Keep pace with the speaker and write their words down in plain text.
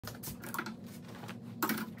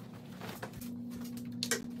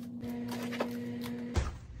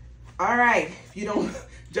All right, if you don't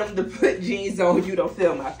jump to put jeans on, you don't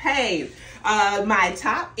feel my pain. My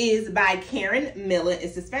top is by Karen Millen.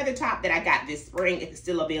 It's this feather top that I got this spring. If it's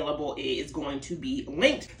still available, it is going to be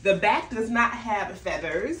linked. The back does not have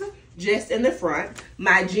feathers, just in the front.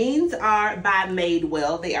 My jeans are by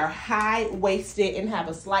Madewell. They are high-waisted and have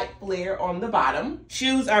a slight flare on the bottom.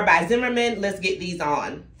 Shoes are by Zimmerman. Let's get these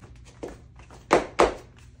on.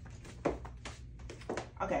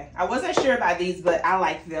 Okay, I wasn't sure about these, but I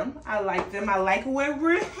like them. I like them. I like where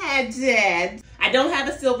we're headed. I don't have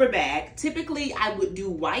a silver bag. Typically, I would do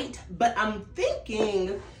white, but I'm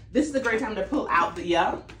thinking this is a great time to pull out the,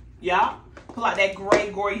 pull out that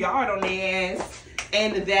gray Goyard on their ass.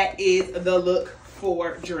 And that is the look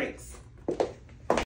for drinks.